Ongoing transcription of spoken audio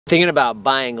Thinking about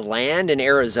buying land in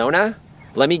Arizona?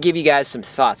 Let me give you guys some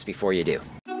thoughts before you do.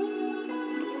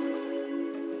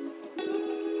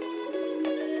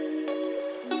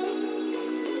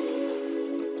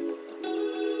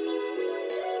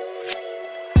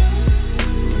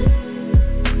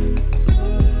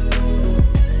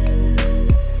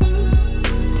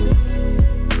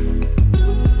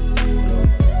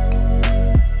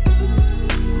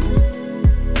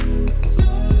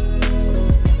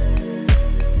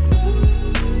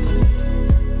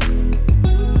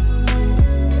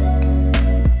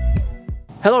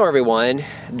 Hello everyone,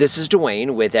 this is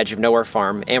Dwayne with Edge of Nowhere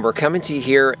Farm, and we're coming to you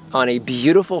here on a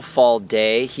beautiful fall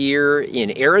day here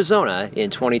in Arizona in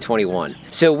 2021.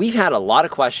 So we've had a lot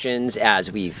of questions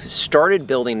as we've started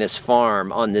building this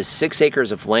farm on this 6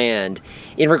 acres of land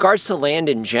in regards to land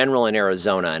in general in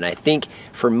Arizona. And I think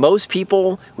for most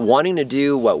people wanting to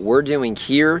do what we're doing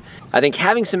here, I think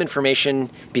having some information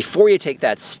before you take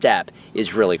that step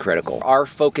is really critical. Our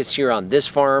focus here on this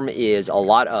farm is a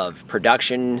lot of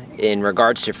production in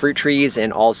regards to fruit trees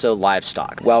and also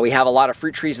livestock. Well, we have a lot of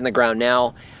fruit trees in the ground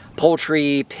now,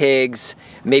 poultry, pigs,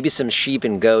 maybe some sheep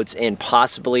and goats, and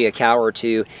possibly a cow or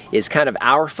two is kind of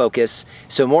our focus.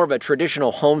 So more of a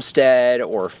traditional homestead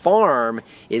or farm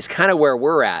is kind of where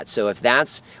we're at. So if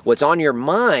that's what's on your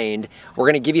mind, we're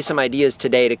going to give you some ideas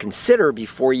today to consider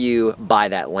before you buy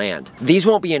that land. These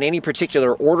won't be in any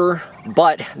particular order,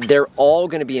 but they're all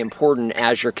going to be important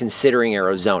as you're considering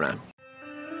Arizona.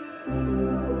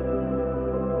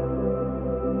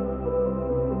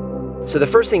 So the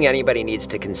first thing anybody needs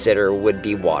to consider would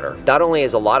be water. Not only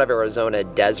is a lot of Arizona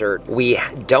desert, we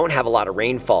don't have a lot of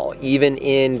rainfall. Even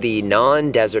in the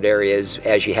non-desert areas,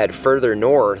 as you head further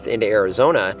north into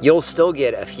Arizona, you'll still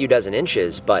get a few dozen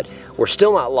inches, but we're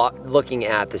still not looking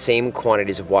at the same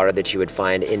quantities of water that you would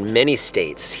find in many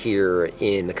states here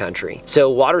in the country. So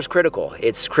water's critical.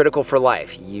 It's critical for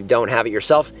life. You don't have it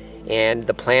yourself, and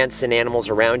the plants and animals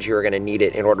around you are going to need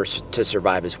it in order to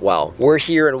survive as well. We're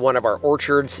here in one of our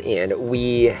orchards, and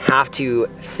we have to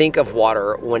think of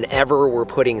water whenever we're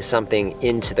putting something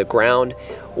into the ground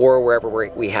or wherever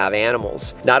we have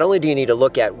animals. Not only do you need to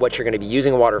look at what you're going to be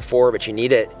using water for, but you need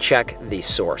to check the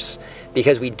source.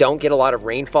 Because we don't get a lot of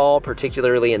rainfall,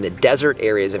 particularly in the desert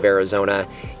areas of Arizona,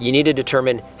 you need to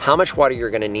determine how much water you're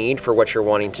going to need for what you're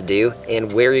wanting to do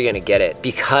and where you're going to get it.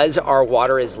 Because our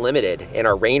water is limited and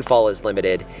our rainfall is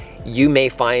limited, you may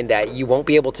find that you won't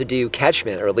be able to do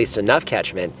catchment, or at least enough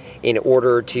catchment, in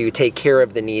order to take care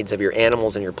of the needs of your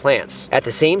animals and your plants. At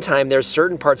the same time, there's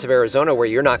certain parts of Arizona where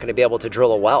you're not going to be able to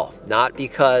drill a well, not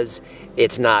because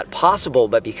it's not possible,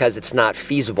 but because it's not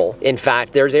feasible. In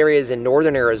fact, there's areas in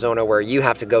northern Arizona where you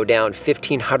have to go down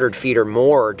 1,500 feet or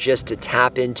more just to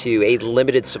tap into a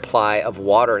limited supply of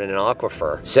water in an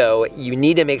aquifer. So you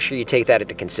need to make sure you take that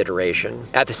into consideration.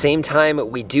 At the same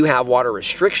time, we do have water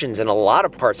restrictions in a lot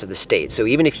of parts of the state. So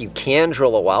even if you can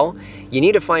drill a well, you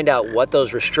need to find out what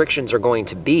those restrictions are going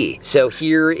to be. So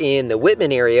here in the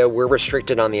Whitman area, we're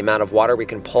restricted on the amount of water we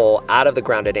can pull out of the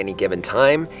ground at any given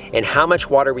time and how much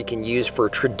water we can use for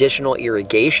traditional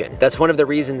irrigation. That's one of the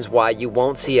reasons why you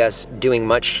won't see us doing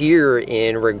much here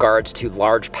in regards to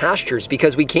large pastures,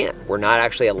 because we can't. We're not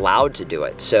actually allowed to do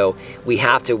it. So we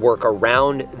have to work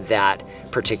around that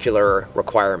particular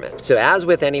requirement. So as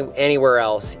with anywhere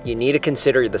else, you need to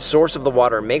consider the source of the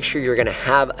water and make sure you're going to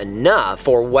have enough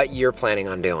for what you're planning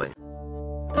on doing.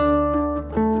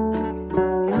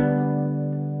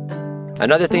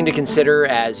 Another thing to consider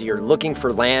as you're looking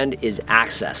for land is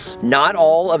access. Not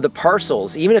all of the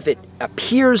parcels, even if it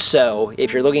appears so,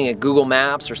 if you're looking at Google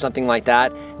Maps or something like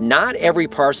that, not every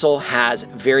parcel has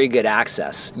very good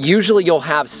access. Usually you'll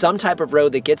have some type of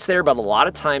road that gets there, but a lot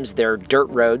of times they're dirt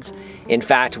roads. In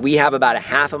fact, we have about a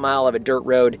half a mile of a dirt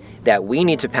road that we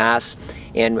need to pass,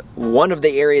 and one of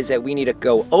the areas that we need to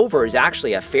go over is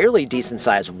actually a fairly decent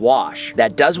sized wash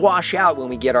that does wash out when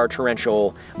we get our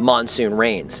torrential monsoon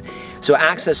rains. So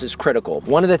access is critical.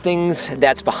 One of the things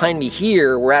that's behind me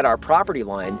here, we're at our property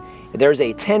line. There's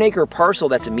a 10-acre parcel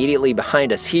that's immediately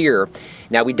behind us here.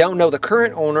 Now, we don't know the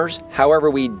current owners, however,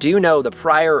 we do know the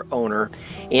prior owner,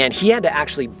 and he had to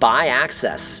actually buy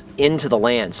access into the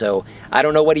land. So I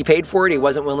don't know what he paid for it, he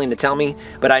wasn't willing to tell me,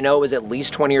 but I know it was at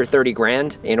least 20 or 30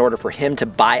 grand in order for him to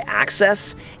buy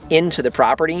access into the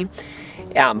property,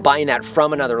 buying that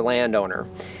from another landowner.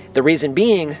 The reason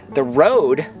being, the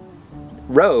road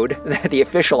that the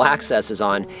official access is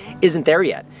on isn't there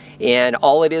yet. And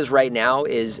all it is right now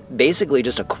is basically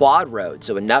just a quad road.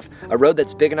 So a road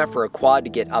that's big enough for a quad to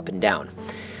get up and down.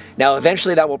 Now,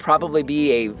 eventually that will probably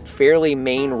be a fairly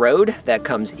main road that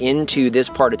comes into this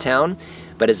part of town,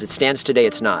 but as it stands today,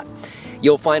 it's not.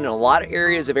 You'll find in a lot of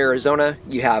areas of Arizona,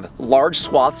 you have large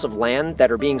swaths of land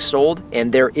that are being sold,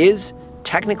 and there is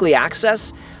technically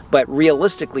access, but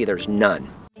realistically there's none.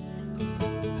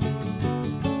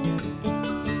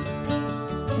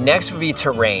 Next would be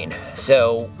terrain.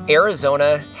 So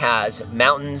Arizona has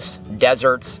mountains,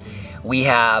 deserts. We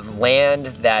have land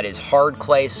that is hard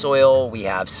clay soil. We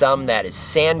have some that is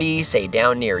sandy, say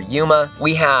down near Yuma.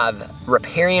 We have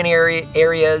riparian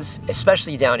areas,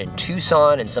 especially down in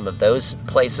Tucson and some of those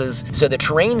places. So the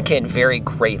terrain can vary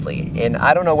greatly. And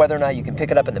I don't know whether or not you can pick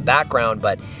it up in the background,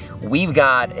 but we've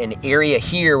got an area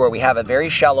here where we have a very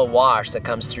shallow wash that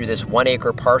comes through this 1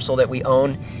 acre parcel that we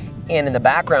own. And in the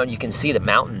background, you can see the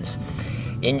mountains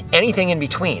and anything in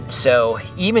between. So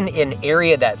even in an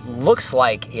area that looks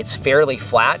like it's fairly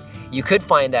flat, you could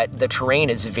find that the terrain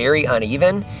is very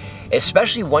uneven,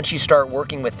 especially once you start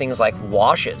working with things like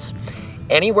washes.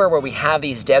 Anywhere where we have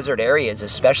these desert areas,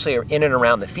 especially in and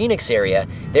around the Phoenix area,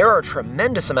 there are a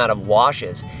tremendous amount of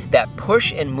washes that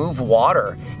push and move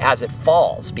water as it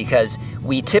falls, because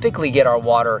we typically get our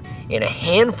water in a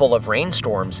handful of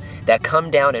rainstorms that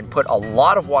come down and put a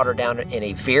lot of water down in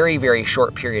a very, very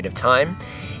short period of time.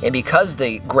 And because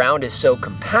the ground is so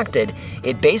compacted,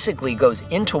 it basically goes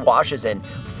into washes and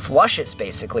flushes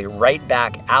basically right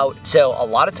back out. So a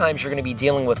lot of times you're going to be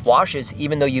dealing with washes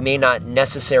even though you may not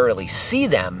necessarily see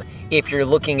them if you're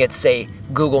looking at, say,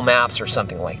 Google Maps or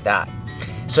something like that.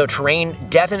 So terrain,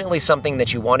 definitely something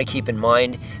that you want to keep in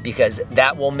mind, because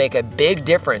that will make a big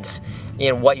difference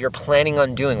in what you're planning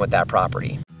on doing with that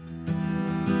property.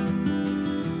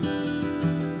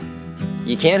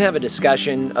 You can't have a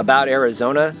discussion about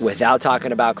Arizona without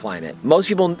talking about climate. Most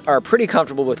people are pretty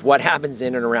comfortable with what happens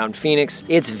in and around Phoenix.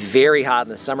 It's very hot in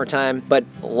the summertime, but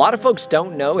a lot of folks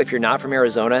don't know, if you're not from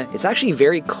Arizona, it's actually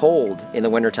very cold in the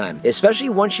wintertime, especially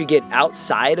once you get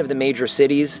outside of the major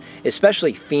cities,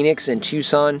 especially Phoenix and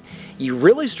Tucson. You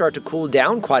really start to cool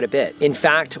down quite a bit. In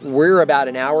fact, we're about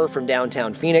an hour from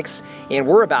downtown Phoenix, and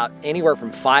we're about anywhere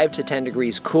from 5 to 10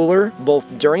 degrees cooler, both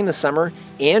during the summer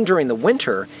and during the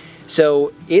winter.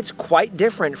 So it's quite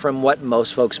different from what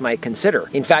most folks might consider.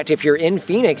 In fact, if you're in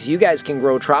Phoenix, you guys can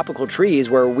grow tropical trees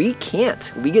where we can't.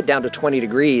 We get down to 20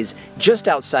 degrees just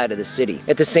outside of the city.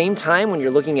 At the same time, when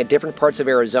you're looking at different parts of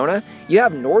Arizona, you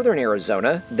have northern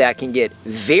Arizona that can get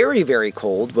very, very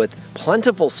cold with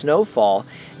plentiful snowfall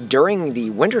during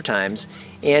the winter times,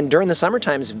 and during the summer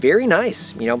times, very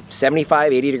nice,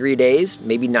 75, 80 degree days,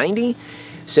 maybe 90.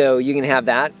 So you can have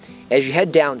that. As you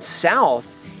head down south,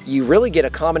 you really get a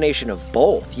combination of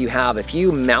both. You have a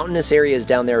few mountainous areas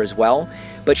down there as well,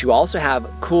 but you also have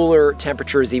cooler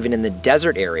temperatures even in the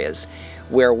desert areas,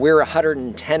 where we're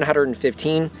 110,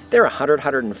 115, they're 100,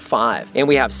 105. And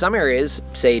we have some areas,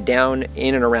 say down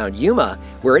in and around Yuma,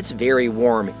 where it's very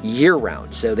warm year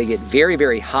round. So they get very,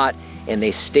 very hot, and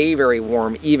they stay very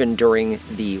warm even during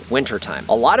the winter time.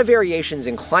 A lot of variations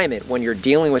in climate when you're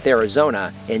dealing with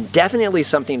Arizona, and definitely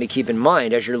something to keep in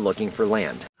mind as you're looking for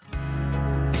land.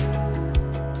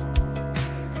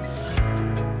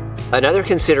 Another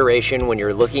consideration when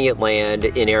you're looking at land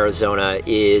in Arizona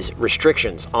is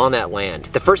restrictions on that land.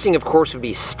 The first thing, of course, would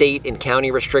be state and county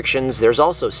restrictions. There's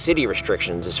also city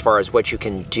restrictions as far as what you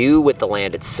can do with the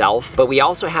land itself, but we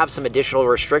also have some additional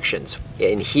restrictions.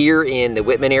 And here in the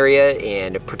Whitman area,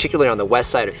 and particularly on the west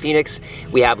side of Phoenix,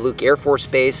 we have Luke Air Force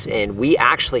Base, and we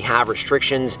actually have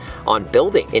restrictions on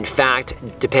building. In fact,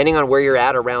 depending on where you're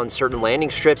at around certain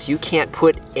landing strips, you can't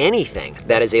put anything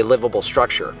that is a livable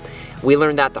structure. We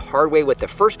learned that the hard way with the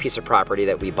first piece of property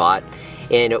that we bought,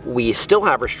 and we still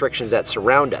have restrictions that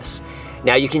surround us.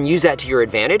 Now you can use that to your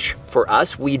advantage. For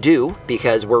us, we do,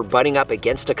 because we're butting up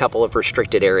against a couple of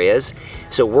restricted areas,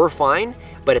 so we're fine,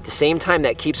 but at the same time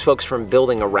that keeps folks from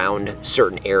building around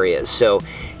certain areas. So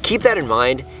keep that in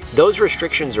mind. Those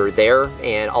restrictions are there,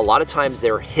 and a lot of times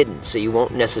they're hidden, so you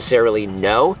won't necessarily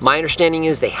know. My understanding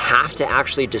is they have to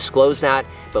actually disclose that,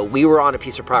 but we were on a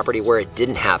piece of property where it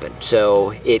didn't happen,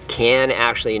 so it can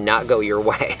actually not go your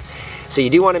way. So you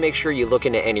do want to make sure you look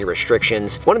into any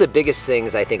restrictions. One of the biggest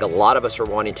things I think a lot of us are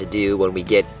wanting to do when we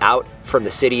get out from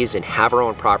the cities and have our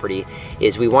own property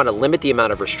is we want to limit the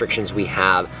amount of restrictions we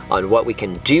have on what we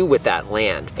can do with that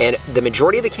land. And the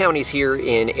majority of the counties here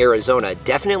in Arizona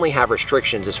definitely have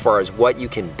restrictions as far as what you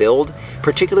can build,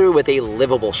 particularly with a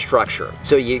livable structure.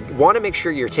 So you want to make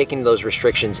sure you're taking those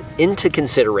restrictions into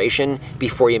consideration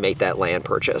before you make that land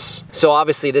purchase. So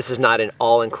obviously this is not an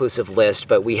all-inclusive list,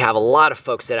 but we have a lot of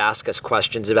folks that ask us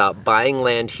questions about buying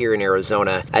land here in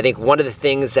Arizona. I think one of the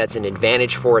things that's an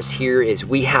advantage for us here is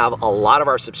we have a lot of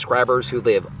our subscribers who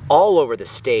live all over the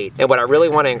state. And what I really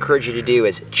want to encourage you to do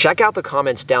is check out the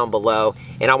comments down below.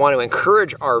 And I want to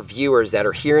encourage our viewers that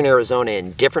are here in Arizona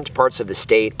in different parts of the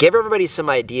state, give everybody some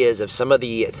ideas of some of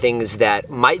the things that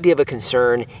might be of a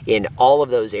concern in all of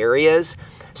those areas,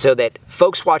 so that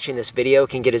folks watching this video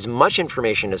can get as much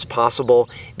information as possible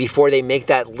before they make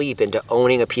that leap into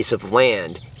owning a piece of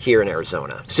land here in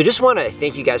Arizona. So just want to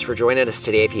thank you guys for joining us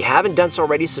today. If you haven't done so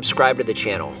already, subscribe to the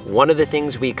channel. One of the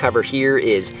things we cover here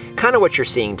is kind of what you're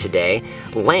seeing today,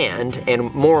 land,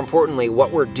 and more importantly,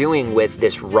 what we're doing with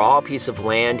this raw piece of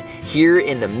land here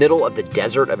in the middle of the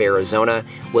desert of Arizona.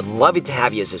 Would love it to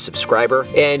have you as a subscriber,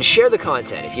 and share the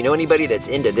content. If you know anybody that's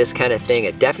into this kind of thing,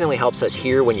 it definitely helps us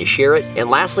here when you share it.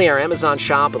 And lastly, our Amazon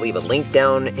shop, I'll leave a link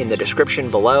down in the description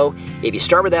below. If you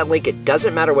start with that link, it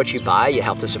doesn't matter what you buy, you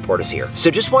help to support us here. So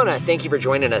just want to thank you for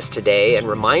joining us today and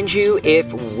remind you,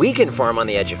 if we can farm on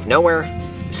the edge of nowhere,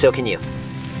 so can you.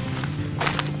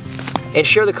 And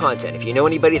share the content. If you know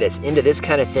anybody that's into this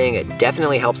kind of thing, it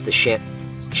definitely helps the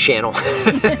channel.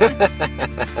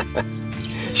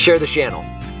 Share the channel.